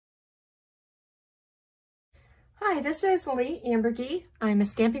Hi, this is Leigh Ambergy. I'm a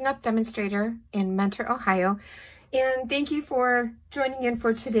Stampin' Up! Demonstrator in Mentor, Ohio, and thank you for joining in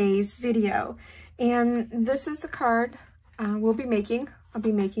for today's video. And this is the card I'll be making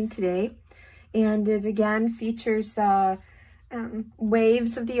today, and it again features the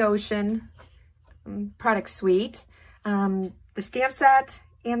Waves of the Ocean product suite. The stamp set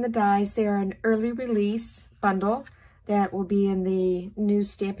and the dies, they are an early release bundle that will be in the new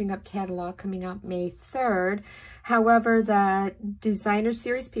Stampin' Up! Catalog coming out May 3rd. However, the designer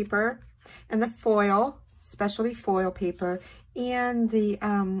series paper and the foil, specialty foil paper, and the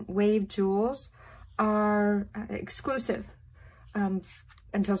wave jewels are exclusive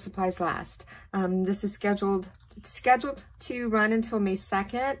until supplies last. This is scheduled to run until May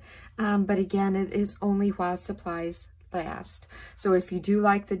 2nd, but again, it is only while supplies last. So if you do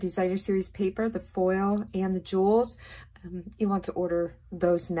like the designer series paper, the foil, and the jewels, you want to order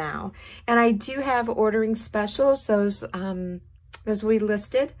those now. And I do have ordering specials. Those will be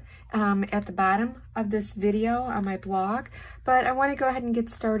listed at the bottom of this video on my blog. But I want to go ahead and get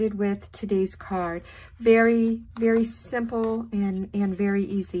started with today's card. Very, very simple and very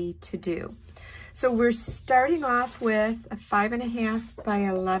easy to do. So we're starting off with a 5.5 by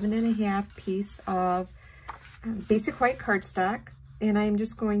 11.5 piece of basic white cardstock, and I'm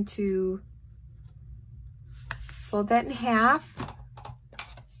just going to fold that in half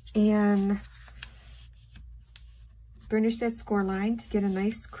and burnish that score line to get a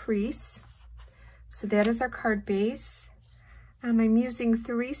nice crease. So that is our card base. I'm using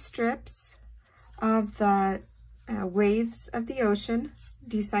 3 strips of the Waves of the Ocean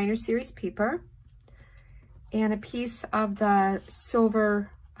designer series paper and a piece of the silver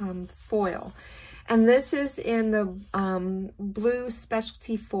foil. And this is in the blue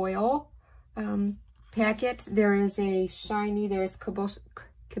specialty foil packet. There is a shiny, there is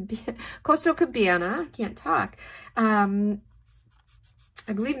Coastal Cabana, I can't talk. I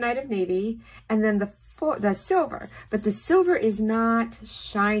believe Night of Navy, and then the silver. But the silver is not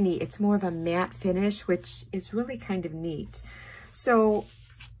shiny. It's more of a matte finish, which is really kind of neat. So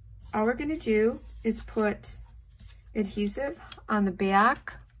all we're going to do is put adhesive on the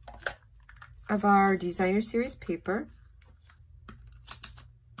back of our designer series paper.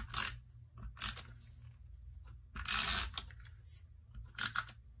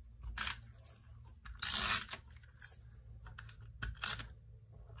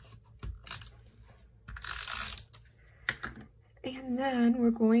 And then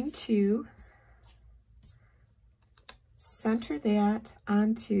we're going to center that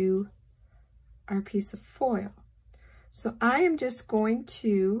onto our piece of foil. So I am just going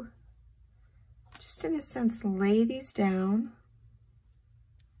to, in a sense, lay these down.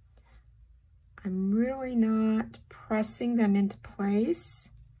 I'm really not pressing them into place.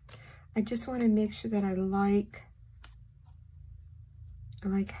 I just want to make sure that I like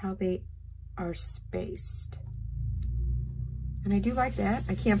how they are spaced. And I do like that.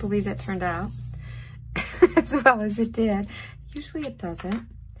 I can't believe that turned out as well as it did. Usually it doesn't.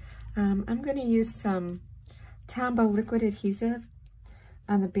 I'm going to use some Tombow liquid adhesive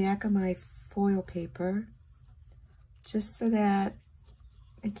on the back of my foil paper, just so that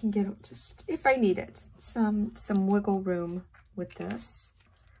I can get, just if I need it, some wiggle room with this.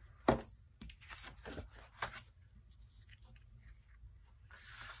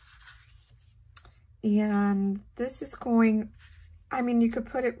 And this is going, I mean, you could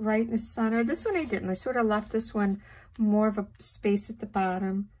put it right in the center. This one I didn't. I sort of left this one more of a space at the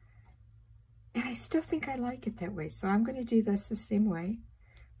bottom. And I still think I like it that way. So I'm going to do this the same way.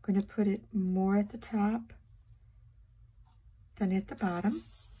 I'm going to put it more at the top than at the bottom.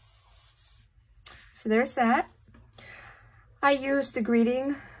 So there's that. I used the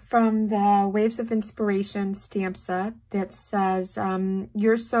greeting from the Waves of Inspiration stamp set that says,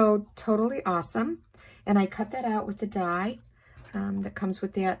 "You're so totally awesome." And I cut that out with the die that comes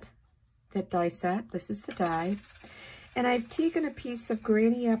with that die set. This is the die. And I've taken a piece of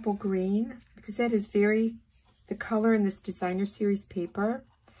Granny Apple Green, because that is the color in this designer series paper.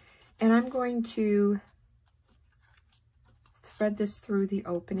 And I'm going to thread this through the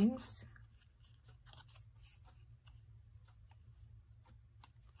openings.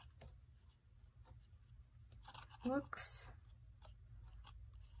 Looks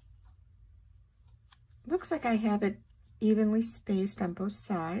like I have it evenly spaced on both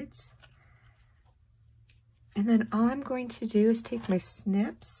sides. And then all I'm going to do is take my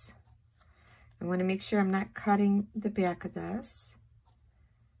snips. I want to make sure I'm not cutting the back of this.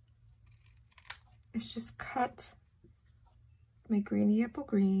 It's just cut my Granny Apple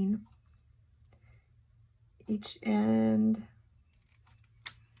Green, each end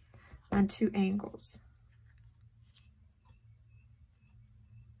on 2 angles.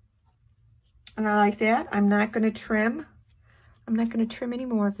 And I like that. I'm not going to trim. I'm not going to trim any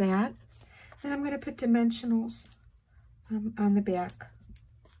more of that. Then I'm going to put dimensionals on the back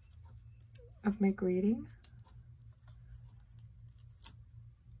of my greeting.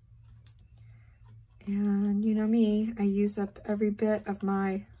 And you know me, I use up every bit of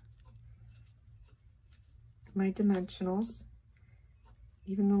my dimensionals,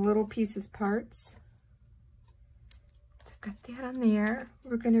 even the little pieces parts. So I've got that on there.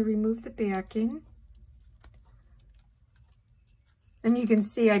 We're going to remove the backing. And you can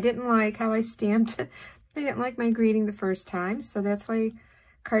see I didn't like how I stamped. I didn't like my greeting the first time, so that's why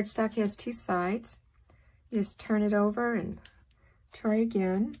cardstock has two sides. You just turn it over and try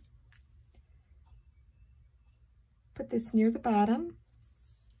again. Put this near the bottom.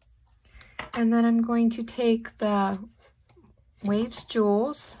 And then I'm going to take the Waves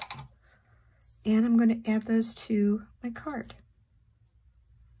jewels and I'm going to add those to my card.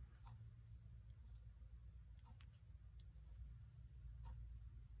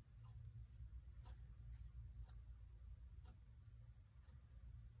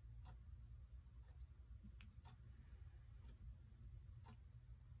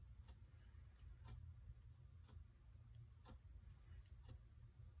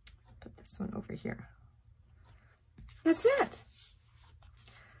 Put this one over here. That's it.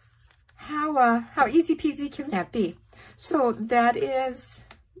 How easy peasy can that be? So that is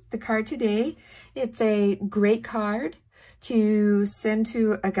the card today. It's a great card to send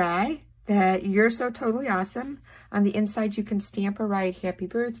to a guy that you're so totally awesome. On the inside, you can stamp or write happy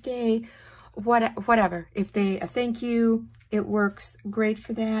birthday, whatever. If they a thank you, it works great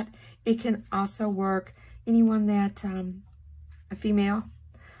for that. It can also work anyone that a female,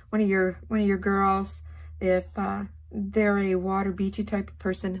 one of your girls, if they're a water beachy type of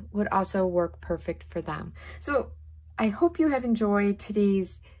person, would also work perfect for them. So I hope you have enjoyed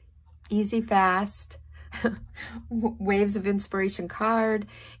today's easy, fast Waves of Inspiration card,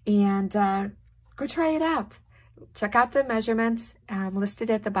 and go try it out. Check out the measurements listed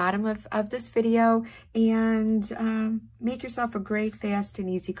at the bottom of this video, and make yourself a great, fast, and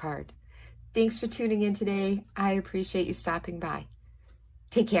easy card. Thanks for tuning in today. I appreciate you stopping by.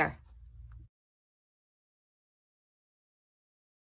 Take care.